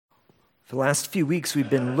For the last few weeks, we've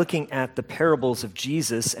been looking at the parables of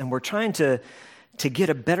Jesus, and we're trying to get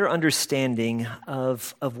a better understanding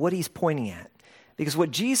of what he's pointing at. Because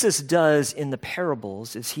what Jesus does in the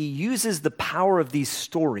parables is he uses the power of these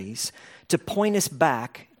stories to point us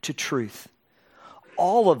back to truth.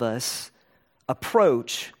 All of us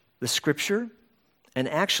approach the Scripture, and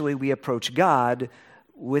actually we approach God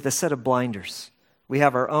with a set of blinders. We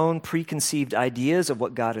have our own preconceived ideas of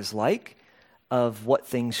what God is like, of what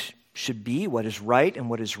things should be, what is right and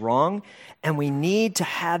what is wrong, and we need to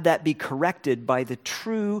have that be corrected by the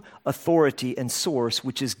true authority and source,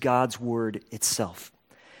 which is God's Word itself.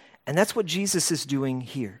 And that's what Jesus is doing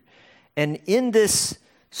here. And in this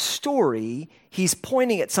story, he's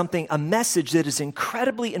pointing at something, a message that is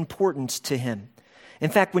incredibly important to him. In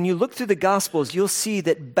fact, when you look through the Gospels, you'll see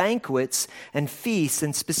that banquets and feasts,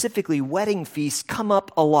 and specifically wedding feasts, come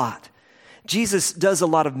up a lot. Jesus does a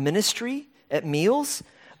lot of ministry at meals,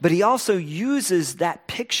 but he also uses that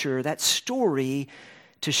picture, that story,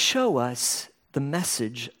 to show us the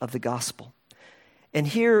message of the gospel. And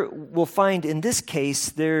here we'll find in this case,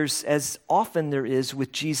 there's, as often there is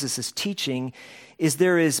with Jesus' teaching, is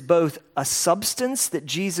there is both a substance that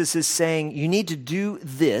Jesus is saying, you need to do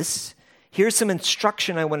this. Here's some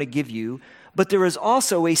instruction I want to give you. But there is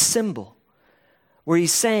also a symbol where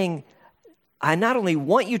he's saying, I not only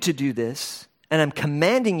want you to do this, and I'm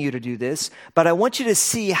commanding you to do this, but I want you to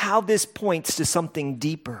see how this points to something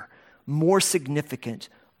deeper, more significant,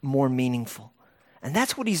 more meaningful. And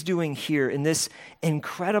that's what he's doing here in this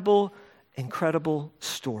incredible, incredible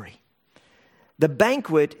story. The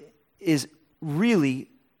banquet is really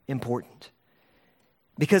important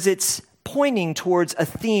because it's pointing towards a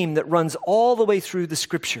theme that runs all the way through the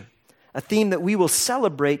Scripture, a theme that we will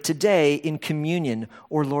celebrate today in communion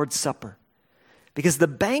or Lord's Supper. Because the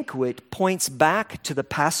banquet points back to the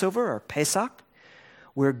Passover or Pesach,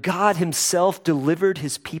 where God himself delivered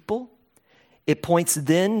his people. It points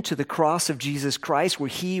then to the cross of Jesus Christ, where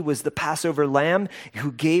he was the Passover lamb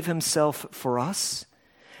who gave himself for us.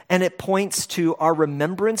 And it points to our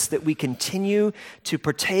remembrance that we continue to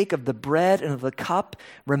partake of the bread and of the cup,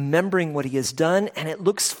 remembering what he has done. And it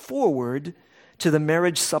looks forward to the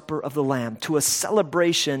marriage supper of the Lamb, to a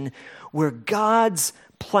celebration where God's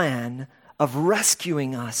plan of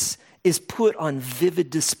rescuing us is put on vivid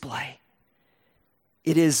display.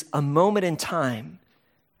 It is a moment in time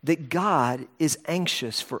that God is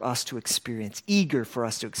anxious for us to experience, eager for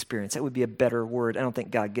us to experience. That would be a better word. I don't think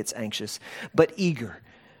God gets anxious, but eager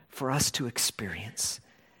for us to experience.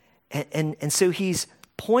 And so he's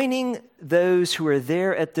pointing those who are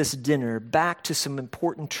there at this dinner back to some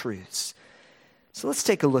important truths. So let's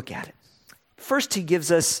take a look at it. First, he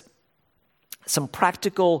gives us some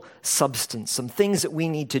practical substance, some things that we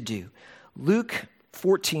need to do. Luke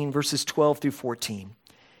 14, verses 12 through 14.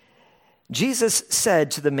 Jesus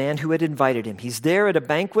said to the man who had invited him, he's there at a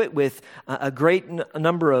banquet with a great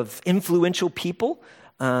number of influential people.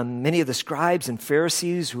 Many of the scribes and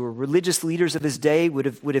Pharisees who were religious leaders of his day would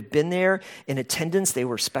have been there in attendance. They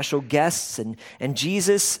were special guests. And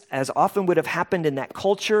Jesus, as often would have happened in that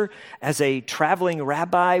culture, as a traveling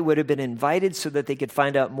rabbi, would have been invited so that they could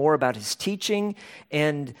find out more about his teaching.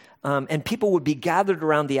 And people would be gathered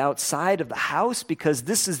around the outside of the house because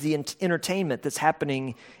this is the entertainment that's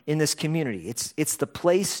happening in this community. It's the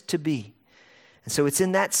place to be. And so it's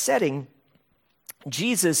in that setting,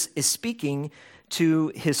 Jesus is speaking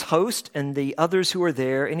to his host and the others who are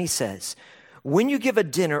there, and he says, when you give a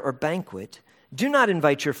dinner or banquet, do not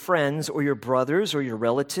invite your friends or your brothers or your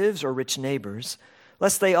relatives or rich neighbors,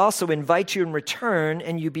 lest they also invite you in return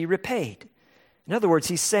and you be repaid. In other words,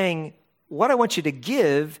 he's saying, what I want you to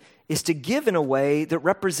give is to give in a way that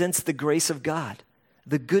represents the grace of God,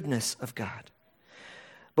 the goodness of God.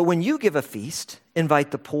 But when you give a feast,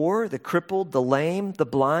 invite the poor, the crippled, the lame, the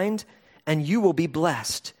blind, and you will be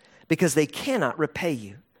blessed, because they cannot repay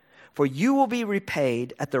you, for you will be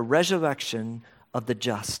repaid at the resurrection of the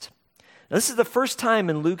just. Now, this is the first time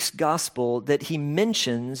in Luke's gospel that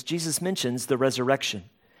Jesus mentions the resurrection.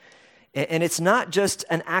 And it's not just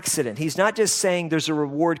an accident. He's not just saying there's a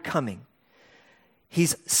reward coming.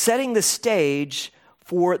 He's setting the stage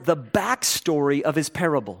for the backstory of his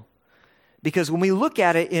parable. Because when we look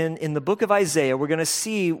at it in the book of Isaiah, we're going to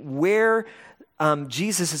see where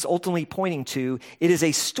Jesus is ultimately pointing to. It is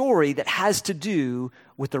a story that has to do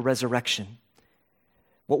with the resurrection,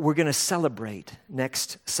 what we're going to celebrate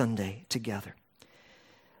next Sunday together.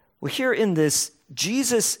 Well, here in this,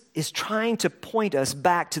 Jesus is trying to point us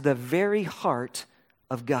back to the very heart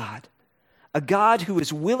of God, a God who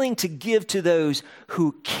is willing to give to those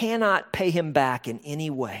who cannot pay him back in any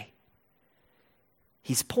way.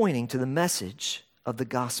 He's pointing to the message of the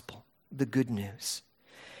gospel. the good news.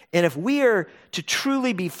 And if we are to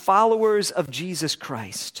truly be followers of Jesus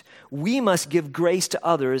Christ, we must give grace to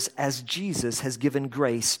others as Jesus has given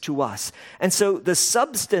grace to us. And so the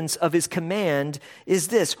substance of his command is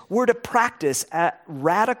this: we're to practice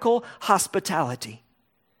radical hospitality.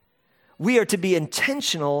 We are to be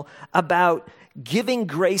intentional about giving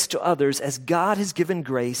grace to others as God has given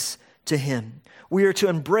grace to him. We are to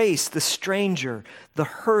embrace the stranger, the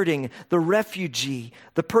hurting, the refugee,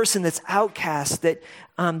 the person that's outcast, that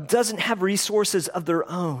doesn't have resources of their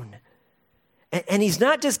own. And he's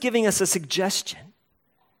not just giving us a suggestion.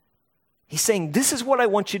 He's saying, this is what I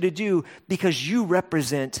want you to do because you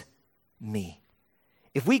represent me.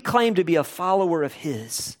 If we claim to be a follower of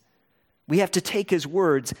his, we have to take his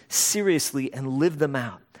words seriously and live them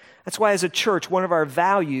out. That's why as a church, one of our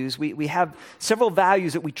values, we have several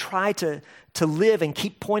values that we try to live and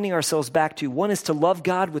keep pointing ourselves back to. One is to love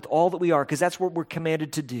God with all that we are, because that's what we're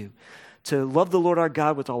commanded to do. To love the Lord our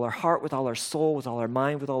God with all our heart, with all our soul, with all our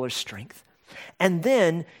mind, with all our strength. And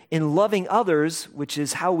then in loving others, which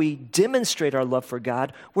is how we demonstrate our love for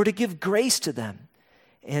God, we're to give grace to them.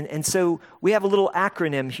 And so we have a little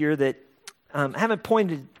acronym here that I haven't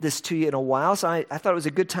pointed this to you in a while, so I thought it was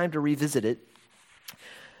a good time to revisit it.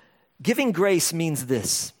 Giving grace means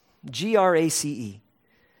this, GRACE.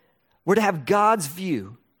 We're to have God's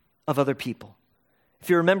view of other people. If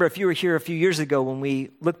you remember, if you were here a few years ago when we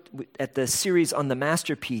looked at the series on the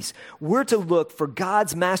masterpiece, we're to look for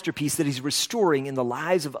God's masterpiece that he's restoring in the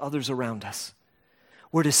lives of others around us.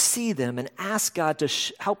 We're to see them and ask God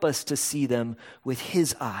to help us to see them with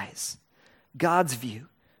his eyes. God's view,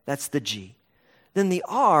 that's the G. Then the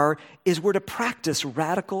R is we're to practice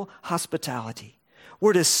radical hospitality.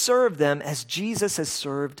 We're to serve them as Jesus has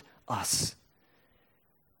served us.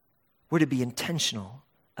 We're to be intentional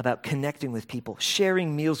about connecting with people,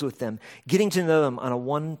 sharing meals with them, getting to know them on a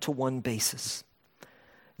one-to-one basis.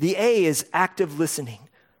 The A is active listening.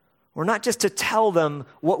 We're not just to tell them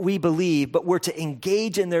what we believe, but we're to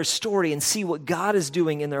engage in their story and see what God is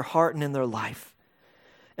doing in their heart and in their life.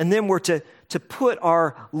 And then we're to put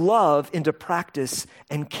our love into practice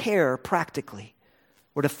and care practically.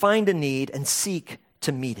 We're to find a need and seek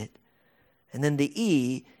to meet it. And then the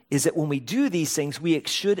E is that when we do these things, we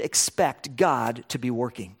should expect God to be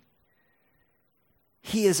working.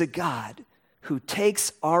 He is a God who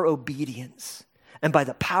takes our obedience and by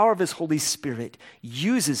the power of his Holy Spirit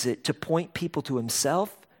uses it to point people to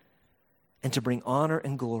himself and to bring honor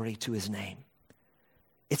and glory to his name.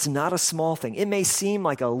 It's not a small thing. It may seem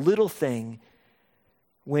like a little thing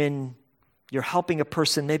when you're helping a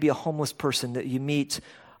person, maybe a homeless person that you meet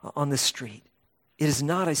on the street. It is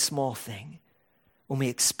not a small thing when we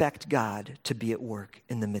expect God to be at work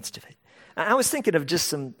in the midst of it. I was thinking of just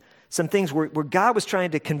some things where God was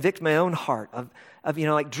trying to convict my own heart of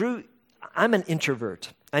like, Drew, I'm an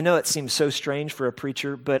introvert. I know it seems so strange for a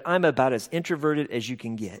preacher, but I'm about as introverted as you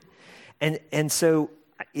can get. And so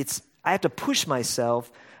I have to push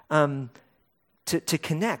myself to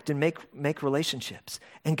connect and make relationships.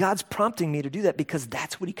 And God's prompting me to do that because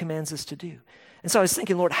that's what he commands us to do. And so I was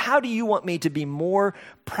thinking, Lord, how do you want me to be more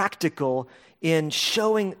practical in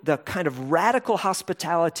showing the kind of radical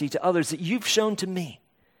hospitality to others that you've shown to me?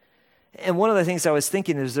 And one of the things I was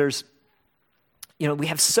thinking is we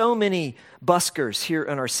have so many buskers here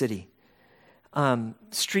in our city,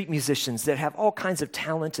 street musicians that have all kinds of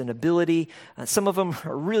talent and ability. Some of them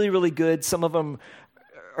are really, really good. Some of them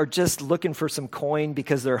are just looking for some coin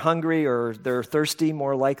because they're hungry or they're thirsty,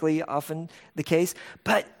 more likely, often the case.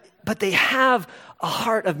 But they have a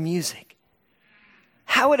heart of music.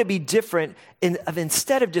 How would it be different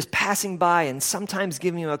instead of just passing by and sometimes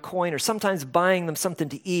giving them a coin or sometimes buying them something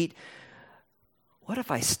to eat? What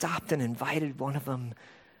if I stopped and invited one of them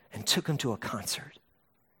and took him to a concert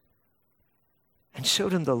and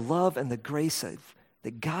showed him the love and the grace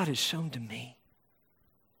that God has shown to me?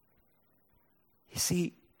 You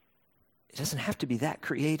see, it doesn't have to be that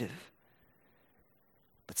creative.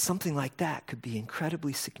 But something like that could be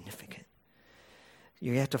incredibly significant.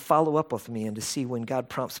 You have to follow up with me and to see when God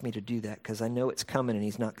prompts me to do that, because I know it's coming and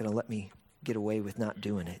he's not going to let me get away with not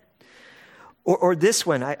doing it. Or this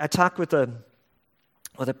one, I talked with a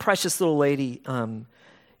precious little lady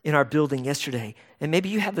in our building yesterday, and maybe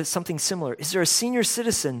you have something similar. Is there a senior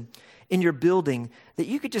citizen in your building that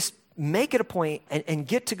you could just make it a point and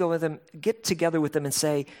get together with them and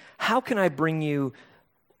say, how can I bring you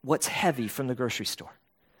what's heavy from the grocery store?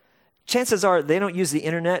 Chances are they don't use the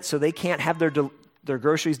internet, so they can't have their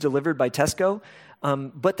groceries delivered by Tesco,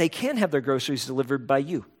 but they can have their groceries delivered by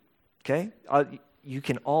you, okay? You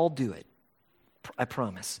can all do it, I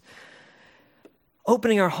promise.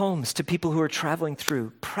 opening our homes to people who are traveling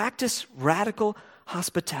through. Practice radical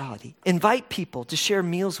hospitality. Invite people to share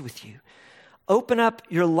meals with you. Open up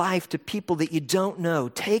your life to people that you don't know.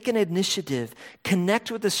 Take an initiative. Connect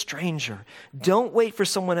with a stranger. Don't wait for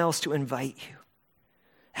someone else to invite you.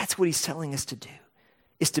 That's what he's telling us to do,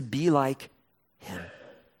 is to be like him.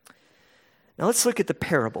 Now let's look at the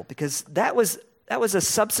parable, because that was a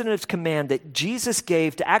substantive command that Jesus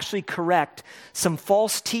gave to actually correct some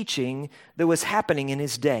false teaching that was happening in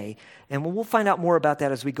his day. And we'll find out more about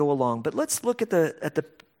that as we go along. But let's look at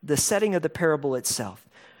the setting of the parable itself.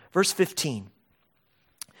 Verse 15.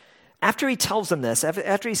 After he tells them this,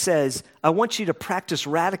 after he says, I want you to practice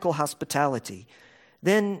radical hospitality,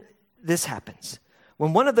 then this happens.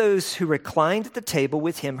 When one of those who reclined at the table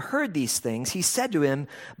with him heard these things, he said to him,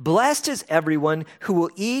 blessed is everyone who will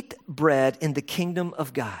eat bread in the kingdom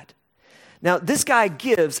of God. Now, this guy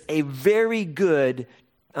gives a very good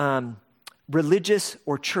religious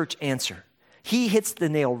or church answer. He hits the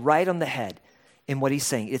nail right on the head in what he's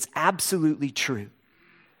saying. It's absolutely true.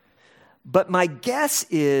 But my guess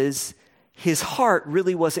is his heart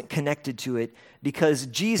really wasn't connected to it, because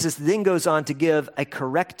Jesus then goes on to give a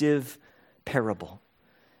corrective parable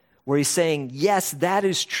where he's saying, yes, that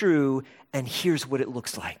is true, and here's what it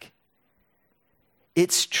looks like.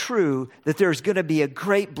 It's true that there's going to be a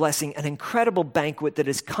great blessing, an incredible banquet that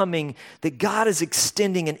is coming, that God is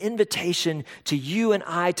extending an invitation to you and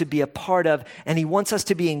I to be a part of, and he wants us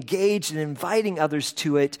to be engaged in inviting others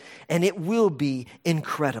to it, and it will be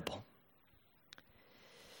incredible.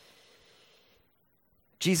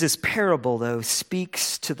 Jesus' parable, though,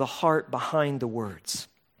 speaks to the heart behind the words.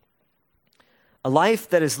 A life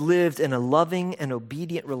that is lived in a loving and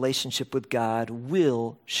obedient relationship with God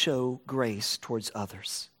will show grace towards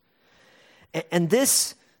others. And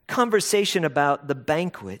this conversation about the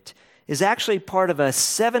banquet is actually part of a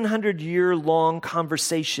 700-year-long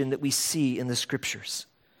conversation that we see in the scriptures.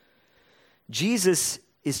 Jesus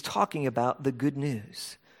is talking about the good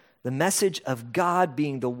news, the message of God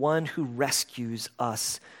being the one who rescues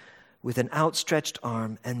us with an outstretched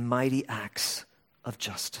arm and mighty acts of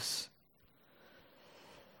justice.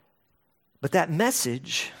 But that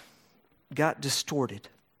message got distorted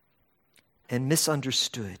and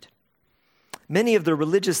misunderstood. Many of the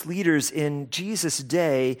religious leaders in Jesus'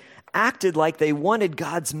 day acted like they wanted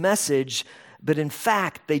God's message, but in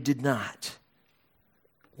fact, they did not.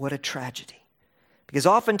 What a tragedy. Because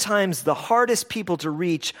oftentimes the hardest people to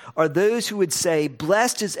reach are those who would say,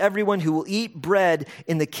 blessed is everyone who will eat bread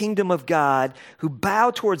in the kingdom of God, who bow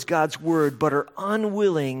towards God's word, but are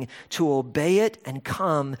unwilling to obey it and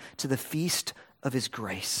come to the feast of his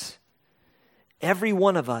grace. Every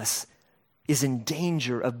one of us is in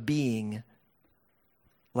danger of being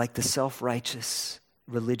like the self-righteous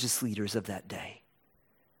religious leaders of that day,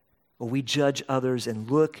 where we judge others and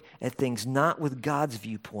look at things not with God's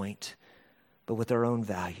viewpoint, but with our own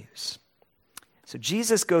values. So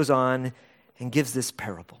Jesus goes on and gives this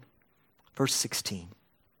parable. Verse 16.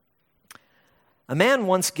 A man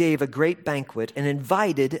once gave a great banquet and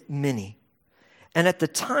invited many. And at the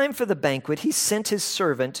time for the banquet, he sent his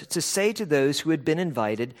servant to say to those who had been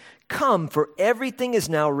invited, come, for everything is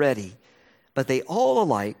now ready. But they all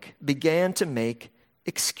alike began to make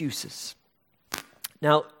excuses.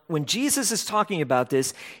 Now, when Jesus is talking about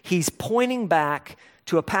this, he's pointing back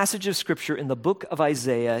to a passage of scripture in the book of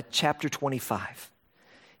Isaiah, chapter 25.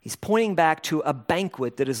 He's pointing back to a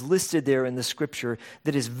banquet that is listed there in the scripture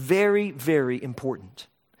that is very, very important.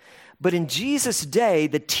 But in Jesus' day,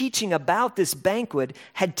 the teaching about this banquet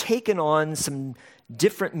had taken on some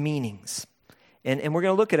different meanings. And we're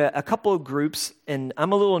going to look at a couple of groups, and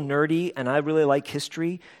I'm a little nerdy, and I really like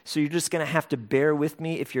history, so you're just going to have to bear with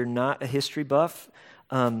me if you're not a history buff.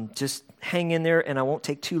 Just hang in there, and I won't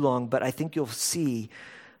take too long, but I think you'll see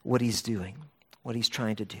what he's doing, what he's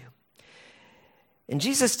trying to do. In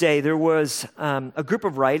Jesus' day, there was a group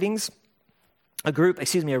of writings, a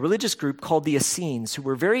religious group called the Essenes, who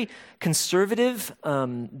were very conservative.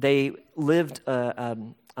 They lived a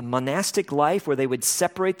monastic life where they would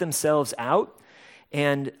separate themselves out,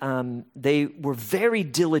 and they were very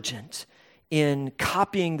diligent in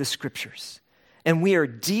copying the scriptures. And we are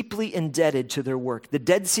deeply indebted to their work. The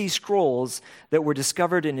Dead Sea Scrolls that were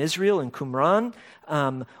discovered in Israel and Qumran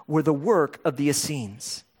were the work of the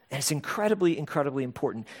Essenes. And it's incredibly, incredibly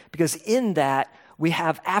important, because in that we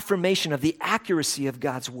have affirmation of the accuracy of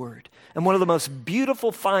God's word. And one of the most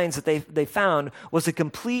beautiful finds that they found was a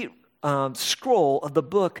complete scroll of the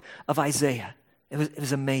book of Isaiah. It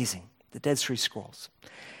was amazing, the Dead Sea Scrolls.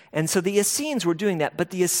 And so the Essenes were doing that. But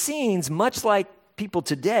the Essenes, much like people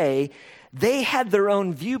today, they had their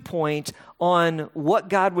own viewpoint on what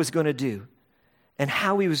God was going to do. and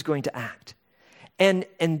how he was going to act. And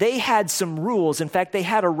they had some rules. In fact, they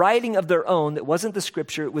had a writing of their own that wasn't the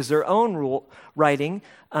scripture. It was their own writing.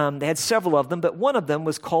 They had several of them, but one of them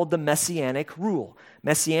was called the Messianic rule.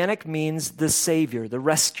 Messianic means the Savior, the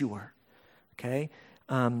rescuer, okay?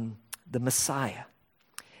 The Messiah.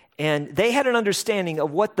 And they had an understanding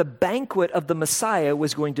of what the banquet of the Messiah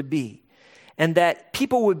was going to be. And that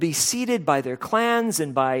people would be seated by their clans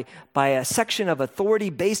and by a section of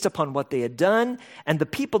authority based upon what they had done. And the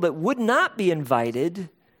people that would not be invited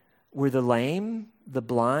were the lame, the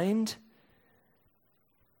blind,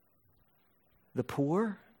 the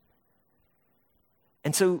poor.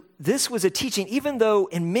 And so this was a teaching, even though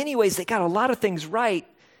in many ways they got a lot of things right,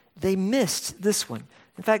 they missed this one.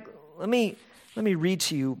 In fact, let me read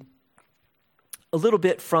to you a little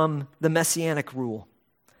bit from the Messianic rule.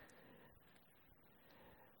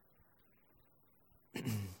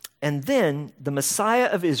 And then the Messiah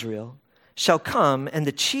of Israel shall come, and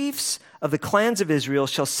the chiefs of the clans of Israel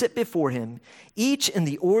shall sit before him, each in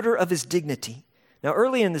the order of his dignity. Now,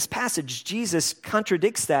 early in this passage, Jesus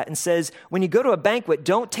contradicts that and says, when you go to a banquet,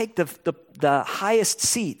 don't take the highest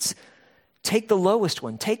seats. Take the lowest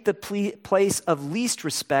one. Take the place of least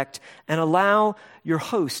respect and allow your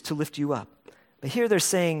host to lift you up. But here they're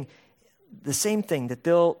saying the same thing, that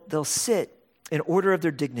they'll sit in order of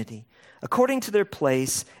their dignity, according to their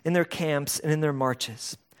place in their camps and in their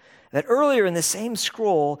marches. That earlier in the same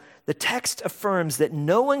scroll, the text affirms that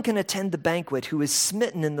no one can attend the banquet who is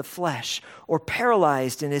smitten in the flesh, or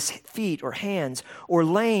paralyzed in his feet or hands, or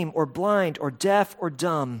lame or blind or deaf or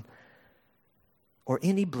dumb, or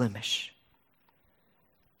any blemish.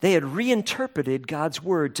 They had reinterpreted God's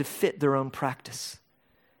word to fit their own practice.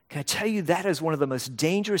 Can I tell you, that is one of the most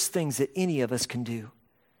dangerous things that any of us can do.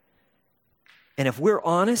 And if we're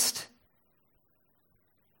honest,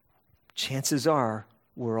 chances are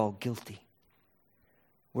we're all guilty.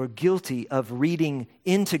 We're guilty of reading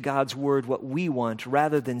into God's word what we want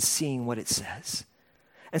rather than seeing what it says.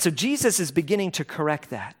 And so Jesus is beginning to correct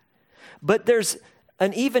that. But there's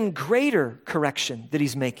an even greater correction that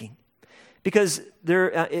he's making. Because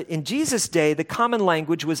in Jesus' day, the common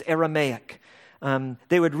language was Aramaic.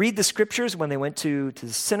 They would read the scriptures when they went to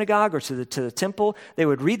the synagogue or to the temple. They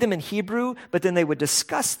would read them in Hebrew, but then they would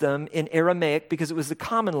discuss them in Aramaic because it was the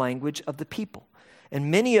common language of the people. And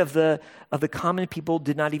many of the common people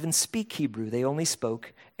did not even speak Hebrew. They only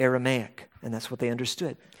spoke Aramaic, and that's what they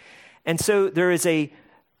understood. And so there is a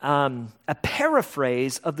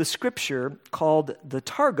paraphrase of the scripture called the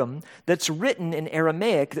Targum that's written in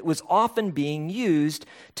Aramaic that was often being used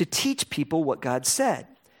to teach people what God said.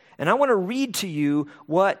 And I want to read to you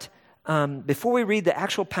what, before we read the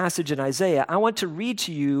actual passage in Isaiah, I want to read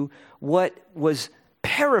to you what was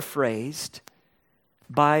paraphrased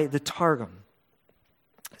by the Targum.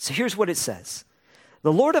 So here's what it says.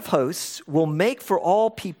 The Lord of hosts will make for all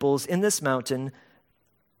peoples in this mountain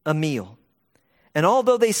a meal. And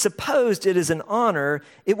although they supposed it is an honor,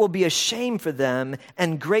 it will be a shame for them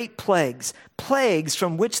and great plagues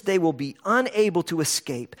from which they will be unable to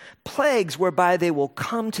escape, plagues whereby they will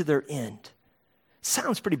come to their end.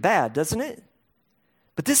 Sounds pretty bad, doesn't it?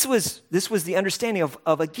 But this was the understanding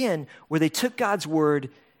of again, where they took God's word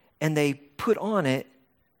and they put on it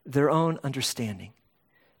their own understanding.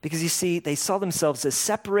 Because you see, they saw themselves as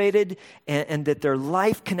separated and that their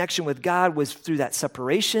life connection with God was through that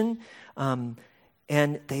separation.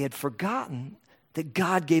 And they had forgotten that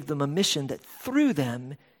God gave them a mission that through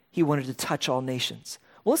them, he wanted to touch all nations.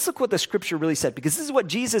 Well, let's look what the scripture really said, because this is what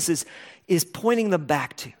Jesus is pointing them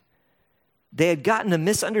back to. They had gotten a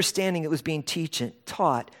misunderstanding that was being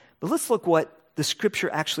taught, but let's look what the scripture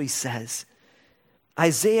actually says.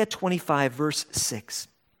 Isaiah 25, verse 6.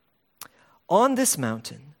 On this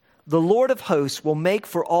mountain, the Lord of hosts will make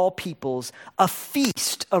for all peoples a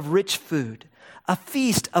feast of rich food, a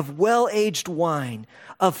feast of well-aged wine,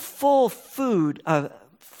 of full food,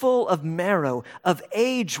 full of marrow, of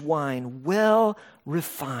aged wine, well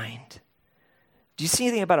refined. Do you see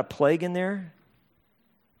anything about a plague in there?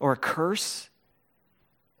 Or a curse?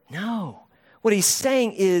 No. What he's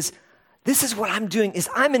saying is, this is what I'm doing, is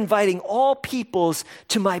I'm inviting all peoples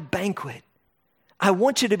to my banquet. I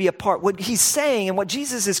want you to be a part. What he's saying and what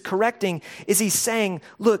Jesus is correcting is he's saying,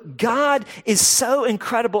 look, God is so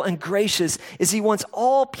incredible and gracious is he wants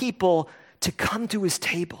all people to come to his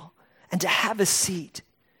table and to have a seat,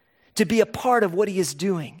 to be a part of what he is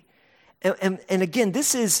doing. And again,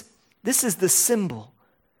 this is the symbol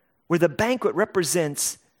where the banquet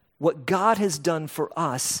represents what God has done for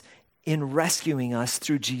us in rescuing us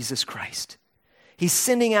through Jesus Christ. He's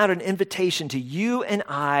sending out an invitation to you and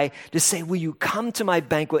I to say, will you come to my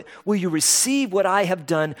banquet? Will you receive what I have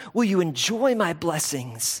done? Will you enjoy my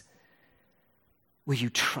blessings? Will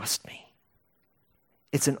you trust me?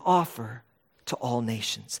 It's an offer to all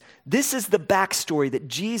nations. This is the backstory that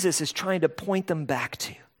Jesus is trying to point them back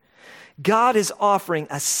to. God is offering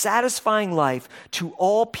a satisfying life to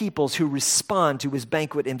all peoples who respond to his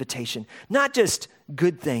banquet invitation. Not just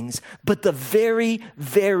good things, but the very,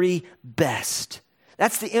 very best.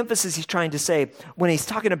 That's the emphasis he's trying to say when he's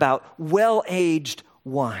talking about well-aged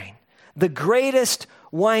wine. The greatest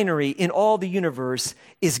winery in all the universe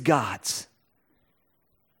is God's.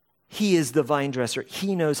 He is the vine dresser.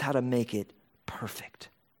 He knows how to make it perfect.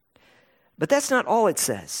 But that's not all it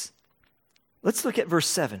says. Let's look at verse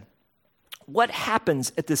 7. What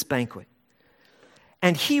happens at this banquet?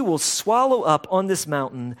 And he will swallow up on this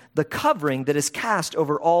mountain the covering that is cast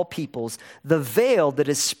over all peoples, the veil that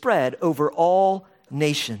is spread over all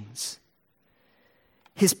nations.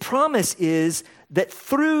 His promise is that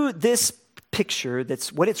through this picture,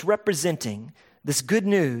 that's what it's representing, this good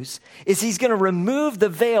news, is he's going to remove the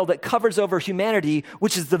veil that covers over humanity,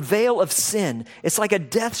 which is the veil of sin. It's like a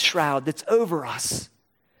death shroud that's over us,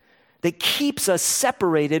 that keeps us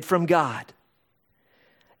separated from God.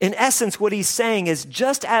 In essence, what he's saying is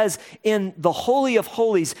just as in the Holy of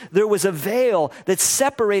Holies, there was a veil that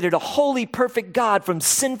separated a holy, perfect God from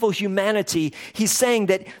sinful humanity, he's saying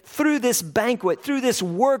that through this banquet, through this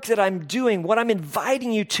work that I'm doing, what I'm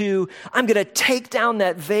inviting you to, I'm going to take down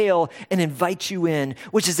that veil and invite you in,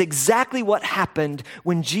 which is exactly what happened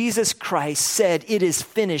when Jesus Christ said, "It is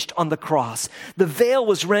finished" on the cross. The veil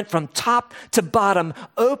was rent from top to bottom,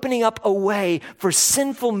 opening up a way for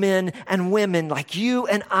sinful men and women like you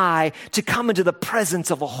and I to come into the presence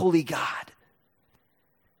of a holy God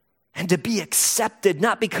and to be accepted,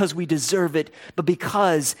 not because we deserve it, but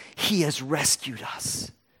because he has rescued us.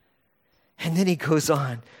 And then he goes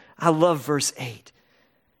on. I love verse 8.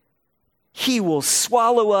 He will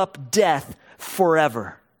swallow up death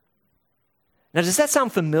forever. Now, does that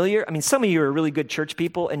sound familiar? I mean, some of you are really good church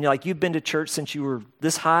people, and you've been to church since you were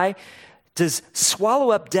this high. Does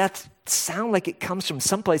swallow up death sound like it comes from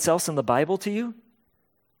someplace else in the Bible to you?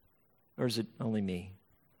 Or is it only me?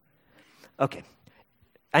 Okay.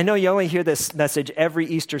 I know you only hear this message every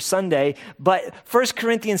Easter Sunday, but 1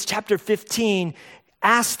 Corinthians chapter 15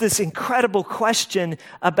 asks this incredible question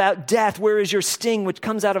about death. Where is your sting, which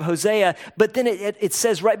comes out of Hosea? But then it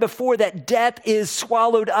says right before that, death is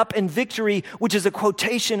swallowed up in victory, which is a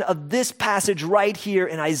quotation of this passage right here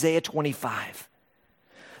in Isaiah 25.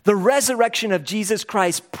 The resurrection of Jesus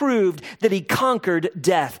Christ proved that he conquered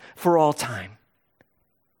death for all time.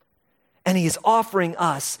 And he is offering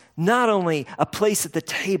us not only a place at the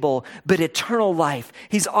table, but eternal life.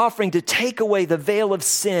 He's offering to take away the veil of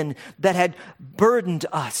sin that had burdened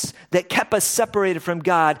us, that kept us separated from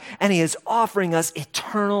God, and he is offering us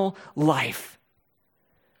eternal life.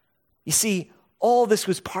 You see, all this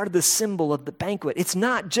was part of the symbol of the banquet. It's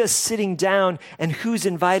not just sitting down and who's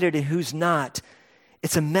invited and who's not.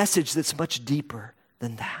 It's a message that's much deeper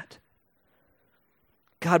than that.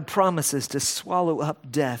 God promises to swallow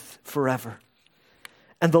up death forever.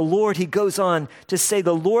 And the Lord, he goes on to say,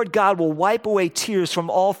 the Lord God will wipe away tears from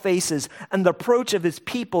all faces, and the reproach of his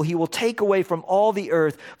people he will take away from all the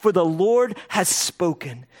earth, for the Lord has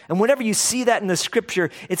spoken. And whenever you see that in the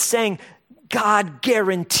scripture, it's saying God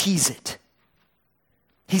guarantees it.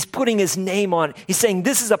 He's putting his name on it. He's saying,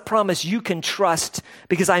 this is a promise you can trust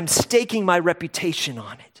because I'm staking my reputation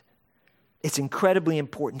on it. It's incredibly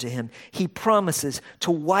important to him. He promises to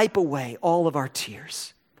wipe away all of our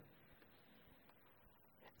tears.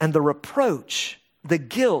 And the reproach, the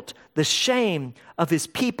guilt, the shame of his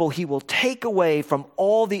people, he will take away from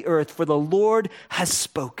all the earth, for the Lord has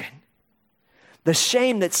spoken. The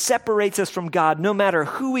shame that separates us from God, no matter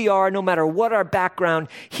who we are, no matter what our background,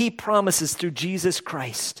 he promises through Jesus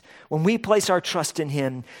Christ, when we place our trust in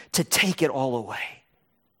him, to take it all away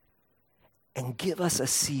and give us a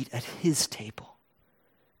seat at his table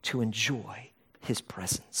to enjoy his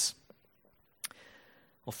presence.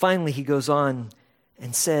 Well, finally, he goes on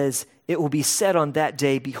and says, it will be said on that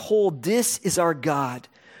day, behold, this is our God.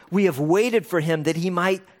 We have waited for him that he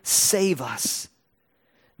might save us.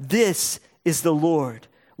 This is the Lord.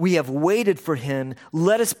 We have waited for him.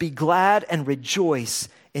 Let us be glad and rejoice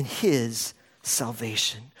in his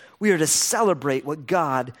salvation. We are to celebrate what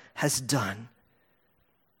God has done.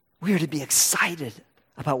 We are to be excited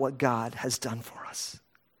about what God has done for us.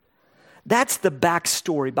 That's the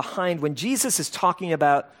backstory behind when Jesus is talking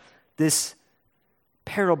about this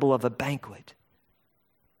parable of a banquet.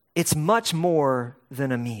 It's much more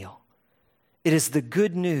than a meal. It is the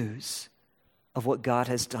good news of what God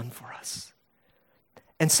has done for us.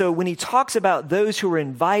 And so when he talks about those who are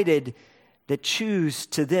invited that choose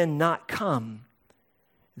to then not come,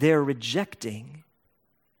 they're rejecting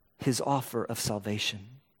his offer of salvation.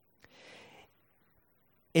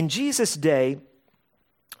 In Jesus' day,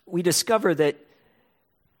 we discover that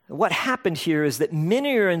what happened here is that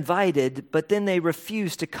many are invited, but then they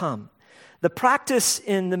refuse to come. The practice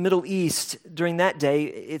in the Middle East during that day,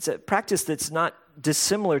 it's a practice that's not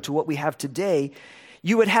dissimilar to what we have today.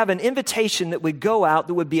 You would have an invitation that would go out,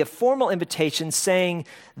 that would be a formal invitation saying,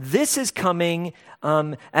 this is coming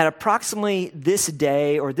at approximately this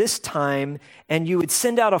day or this time, and you would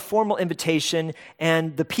send out a formal invitation,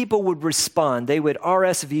 and the people would respond. They would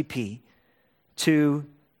RSVP to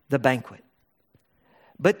the banquet.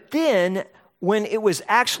 But then, when it was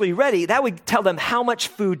actually ready, that would tell them how much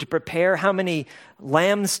food to prepare, how many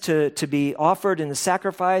lambs to be offered in the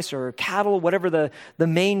sacrifice, or cattle, whatever the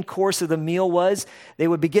main course of the meal was. They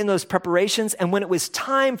would begin those preparations, and when it was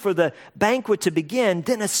time for the banquet to begin,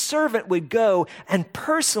 then a servant would go and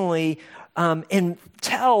personally and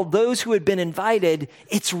tell those who had been invited,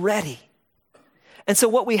 it's ready. And so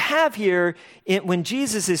what we have here, when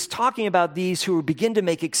Jesus is talking about these who begin to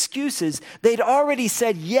make excuses, they'd already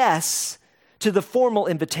said yes to the formal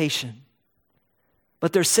invitation,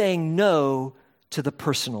 but they're saying no to the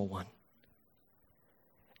personal one.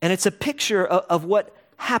 And it's a picture of what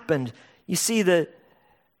happened. You see,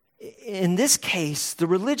 in this case, the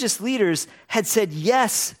religious leaders had said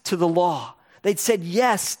yes to the law. They'd said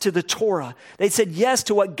yes to the Torah. They'd said yes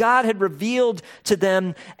to what God had revealed to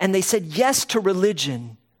them, and they said yes to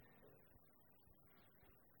religion.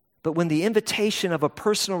 But when the invitation of a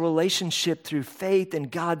personal relationship through faith in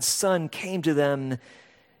God's Son came to them,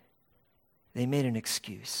 they made an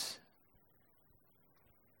excuse.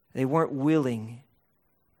 They weren't willing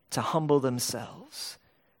to humble themselves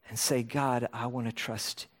and say, God, I want to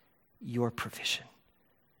trust your provision,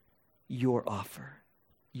 your offer,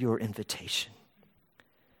 your invitation.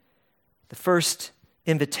 The first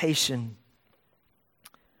invitation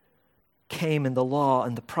came in the law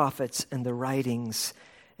and the prophets and the writings,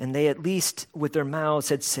 and they at least with their mouths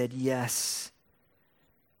had said yes.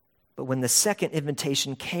 But when the second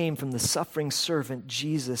invitation came from the suffering servant,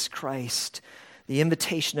 Jesus Christ, the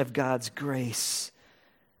invitation of God's grace,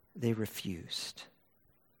 they refused.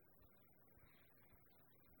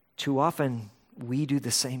 Too often, we do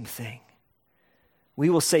the same thing. We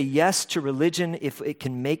will say yes to religion if it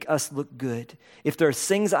can make us look good. If there are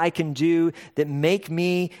things I can do that make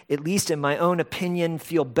me, at least in my own opinion,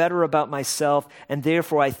 feel better about myself, and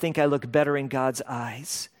therefore I think I look better in God's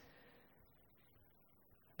eyes.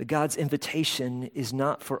 But God's invitation is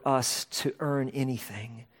not for us to earn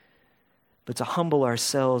anything, but to humble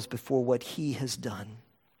ourselves before what he has done.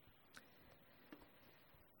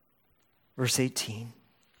 Verse 18.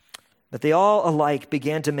 But they all alike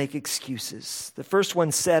began to make excuses. The first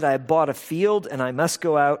one said, I bought a field and I must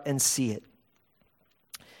go out and see it.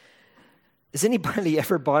 Has anybody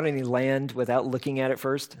ever bought any land without looking at it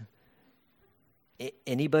first?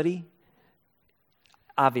 Anybody?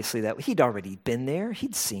 Obviously, that he'd already been there.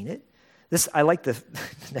 He'd seen it. I like the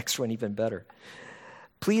next one even better.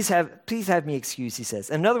 Please have me excused, he says.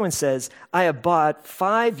 Another one says, I have bought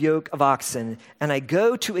 5 yoke of oxen and I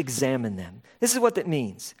go to examine them. This is what that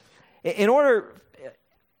means.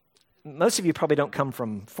 Most of you probably don't come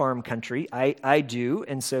from farm country. I do,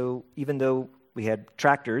 and so even though we had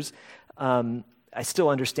tractors, I still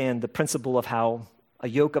understand the principle of how a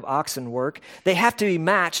yoke of oxen work. They have to be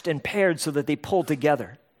matched and paired so that they pull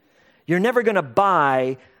together. You're never going to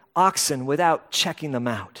buy oxen without checking them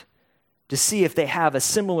out to see if they have a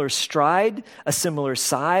similar stride, a similar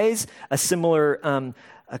size, a similar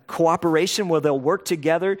a cooperation where they'll work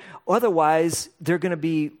together. Otherwise, they're going to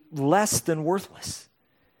be less than worthless.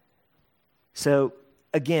 So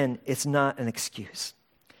again, it's not an excuse.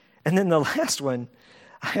 And then the last one,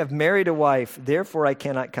 I have married a wife, therefore I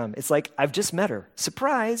cannot come. It's like, I've just met her.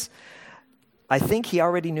 Surprise. I think he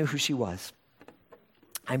already knew who she was.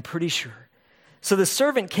 I'm pretty sure. So the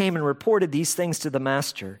servant came and reported these things to the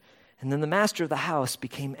master, and then the master of the house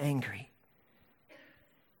became angry.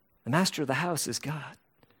 The master of the house is God.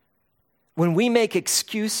 When we make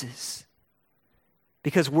excuses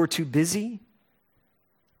because we're too busy,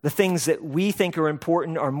 the things that we think are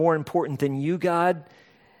important are more important than you, God,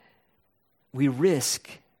 we risk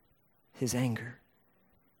his anger.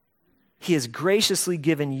 He has graciously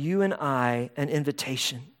given you and I an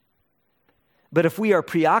invitation. But if we are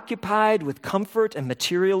preoccupied with comfort and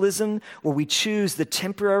materialism, or we choose the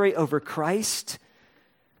temporary over Christ,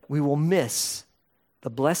 we will miss the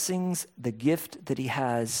blessings, the gift that he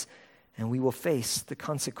has and we will face the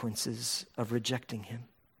consequences of rejecting him.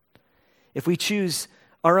 If we choose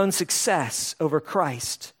our own success over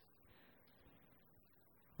Christ,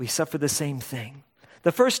 we suffer the same thing.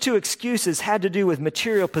 The first two excuses had to do with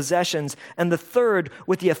material possessions, and the third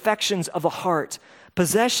with the affections of the heart.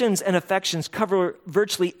 Possessions and affections cover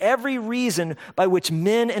virtually every reason by which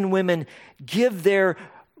men and women give their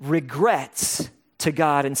regrets to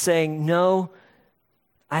God and saying, no,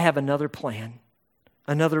 I have another plan,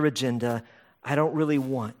 another agenda. I don't really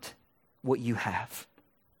want what you have.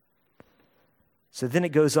 So then it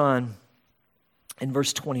goes on in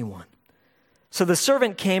verse 21. So the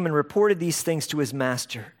servant came and reported these things to his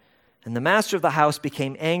master. And the master of the house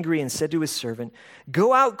became angry and said to his servant,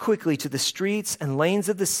 go out quickly to the streets and lanes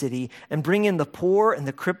of the city and bring in the poor and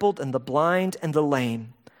the crippled and the blind and the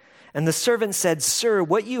lame. And the servant said, sir,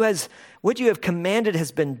 what you have commanded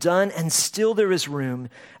has been done, and still there is room.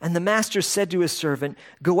 And the master said to his servant,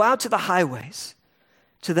 go out to the highways,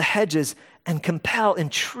 to the hedges, and compel,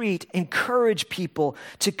 entreat, encourage people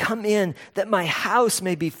to come in, that my house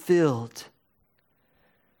may be filled.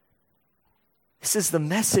 This is the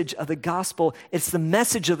message of the gospel. It's the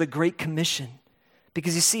message of the Great Commission.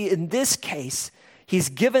 Because you see, in this case, he's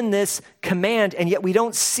given this command, and yet we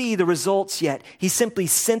don't see the results yet. He simply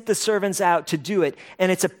sent the servants out to do it.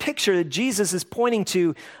 And it's a picture that Jesus is pointing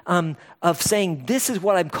to of saying, this is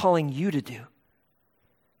what I'm calling you to do.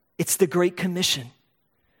 It's the Great Commission.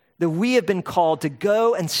 That we have been called to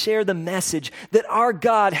go and share the message that our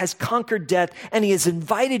God has conquered death, and he has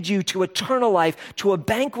invited you to eternal life, to a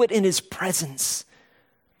banquet in his presence,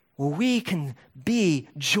 where we can be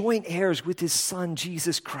joint heirs with his Son,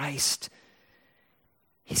 Jesus Christ.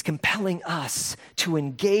 He's compelling us to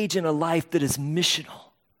engage in a life that is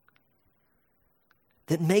missional,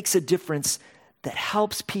 that makes a difference, that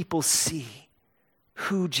helps people see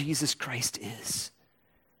who Jesus Christ is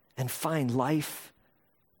and find life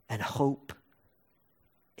and hope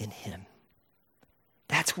in him.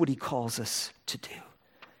 That's what he calls us to do,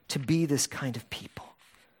 to be this kind of people,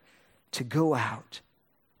 to go out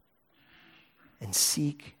and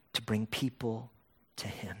seek to bring people to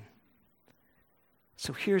him.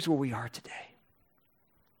 So here's where we are today.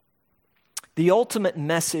 The ultimate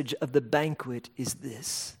message of the banquet is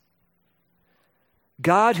this: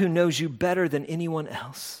 God, who knows you better than anyone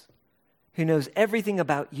else, who knows everything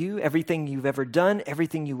about you, everything you've ever done,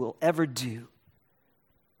 everything you will ever do,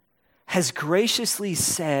 has graciously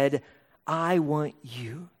said, I want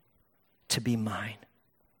you to be mine.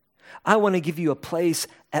 I want to give you a place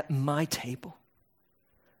at my table.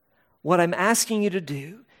 What I'm asking you to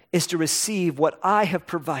do is to receive what I have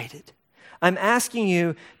provided. I'm asking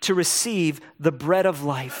you to receive the bread of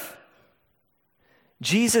life.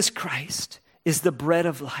 Jesus Christ is the bread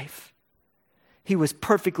of life. He was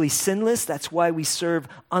perfectly sinless. That's why we serve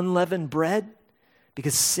unleavened bread,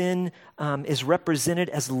 because sin is represented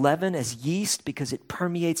as leaven, as yeast, because it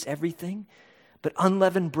permeates everything. But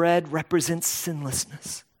unleavened bread represents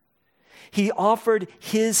sinlessness. He offered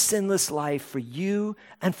his sinless life for you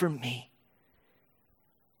and for me,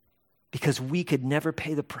 because we could never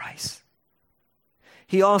pay the price.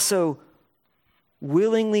 He also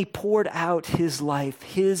willingly poured out his life,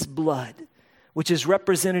 his blood, which is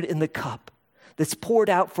represented in the cup, that's poured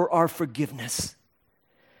out for our forgiveness.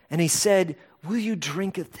 And he said, will you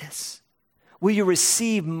drink of this? Will you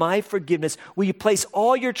receive my forgiveness? Will you place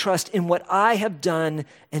all your trust in what I have done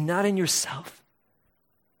and not in yourself?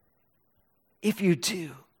 If you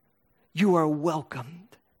do, you are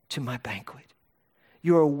welcomed to my banquet.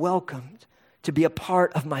 You are welcomed to be a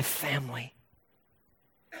part of my family.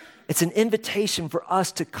 It's an invitation for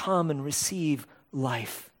us to come and receive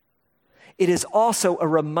life. It is also a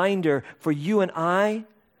reminder for you and I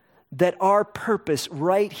that our purpose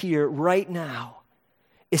right here, right now,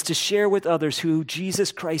 is to share with others who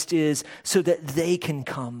Jesus Christ is, so that they can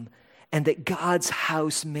come and that God's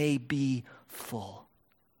house may be full.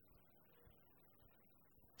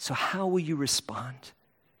 So how will you respond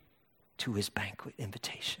to his banquet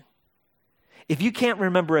invitation? If you can't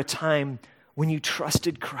remember a time when you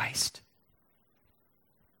trusted Christ,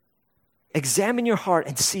 examine your heart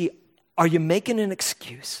and see, are you making an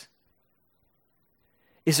excuse?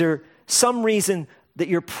 Is there some reason that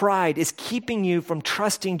your pride is keeping you from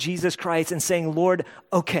trusting Jesus Christ and saying, Lord,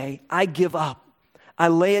 okay, I give up. I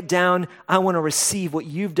lay it down. I want to receive what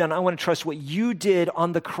you've done. I want to trust what you did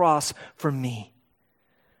on the cross for me.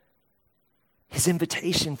 His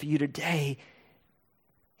invitation for you today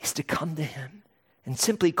is to come to him and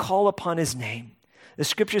simply call upon his name. The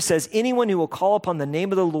scripture says, anyone who will call upon the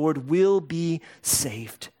name of the Lord will be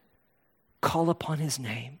saved. Call upon his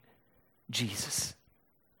name, Jesus.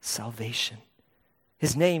 Salvation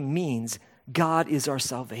His name means God is our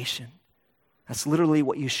salvation. That's literally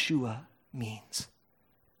what Yeshua means.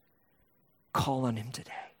 Call on him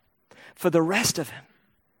today. For the rest of him,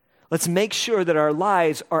 let's make sure that our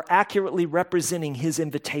lives are accurately representing his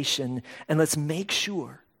invitation, and let's make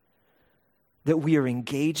sure that we are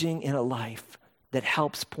engaging in a life that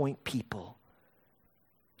helps point people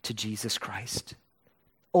to Jesus Christ.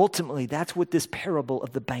 Ultimately, that's what this parable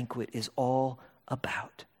of the banquet is all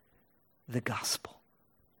about, the gospel.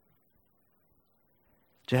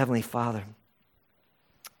 Dear Heavenly Father,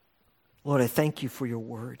 Lord, I thank you for your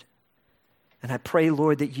word. And I pray,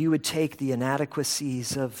 Lord, that you would take the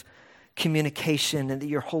inadequacies of communication and that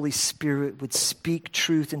your Holy Spirit would speak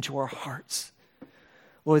truth into our hearts.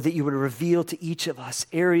 Lord, that you would reveal to each of us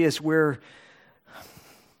areas where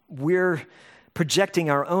we're projecting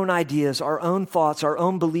our own ideas, our own thoughts, our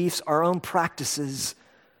own beliefs, our own practices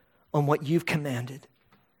on what you've commanded.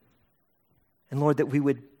 And Lord, that we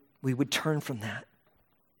would turn from that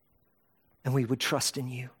and we would trust in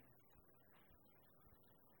you.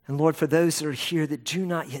 And Lord, for those that are here that do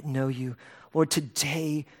not yet know you, Lord,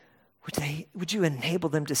 today, would you enable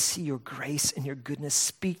them to see your grace and your goodness?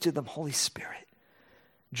 Speak to them, Holy Spirit.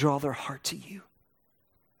 Draw their heart to you.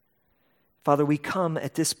 Father, we come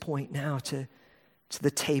at this point now to the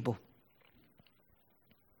table.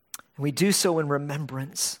 And we do so in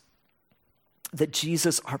remembrance that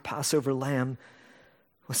Jesus, our Passover lamb,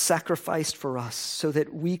 was sacrificed for us so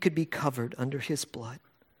that we could be covered under his blood.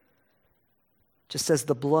 Just as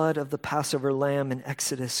the blood of the Passover lamb in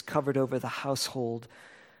Exodus covered over the household,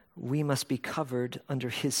 we must be covered under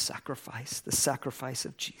his sacrifice, the sacrifice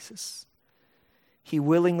of Jesus. He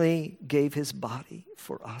willingly gave his body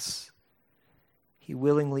for us. He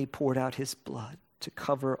willingly poured out his blood to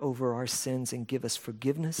cover over our sins and give us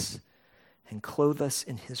forgiveness and clothe us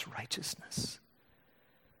in his righteousness.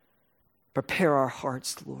 Prepare our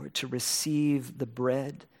hearts, Lord, to receive the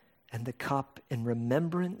bread and the cup in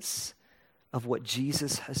remembrance of what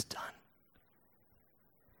Jesus has done.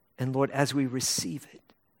 And Lord, as we receive it,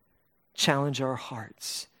 challenge our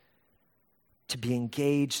hearts to be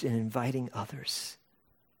engaged in inviting others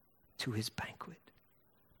to his banquet.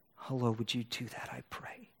 Oh, Lord, would you do that, I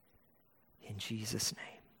pray. In Jesus'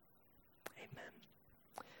 name,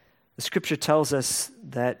 amen. The scripture tells us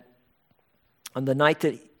that on the night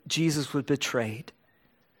that Jesus was betrayed,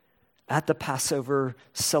 at the Passover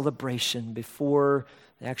celebration before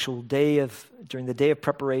the actual during the day of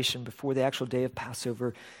preparation, before the actual day of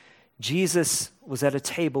Passover, Jesus was at a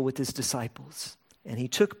table with his disciples, and he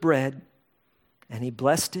took bread and he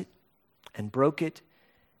blessed it and broke it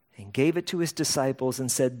and gave it to his disciples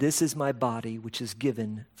and said, "This is my body, which is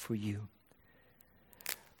given for you."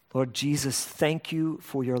 Lord Jesus, thank you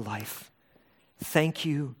for your life. Thank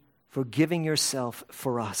you for giving yourself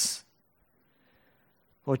for us.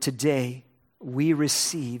 Lord, today we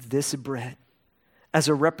receive this bread as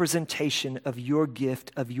a representation of your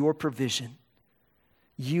gift, of your provision.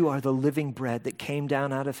 You are the living bread that came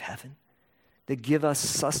down out of heaven, that give us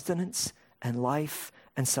sustenance and life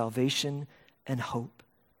and salvation and hope.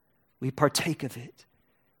 We partake of it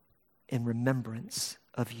in remembrance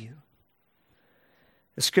of you.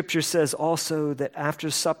 The scripture says also that after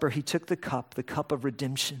supper, he took the cup of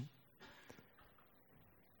redemption,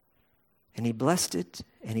 and he blessed it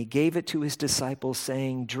and he gave it to his disciples,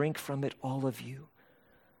 saying, "Drink from it, all of you.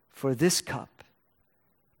 For this cup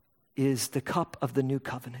is the cup of the new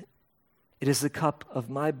covenant. It is the cup of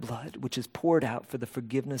my blood, which is poured out for the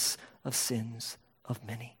forgiveness of sins of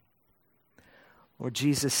many." Lord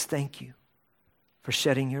Jesus, thank you for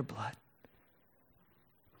shedding your blood.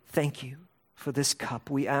 Thank you for this cup.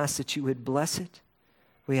 We ask that you would bless it.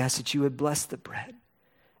 We ask that you would bless the bread.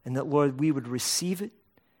 And that, Lord, we would receive it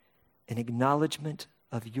in acknowledgement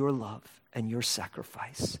of your love and your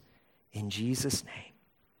sacrifice. In Jesus' name,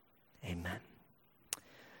 amen.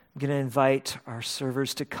 I'm going to invite our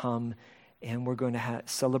servers to come, and we're going to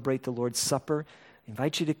celebrate the Lord's Supper. I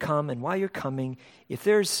invite you to come, and while you're coming, if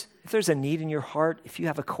there's a need in your heart, if you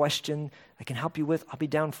have a question I can help you with, I'll be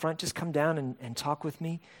down front. Just come down and talk with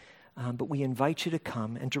me. But we invite you to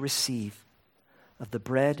come and to receive of the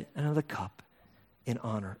bread and of the cup in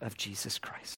honor of Jesus Christ.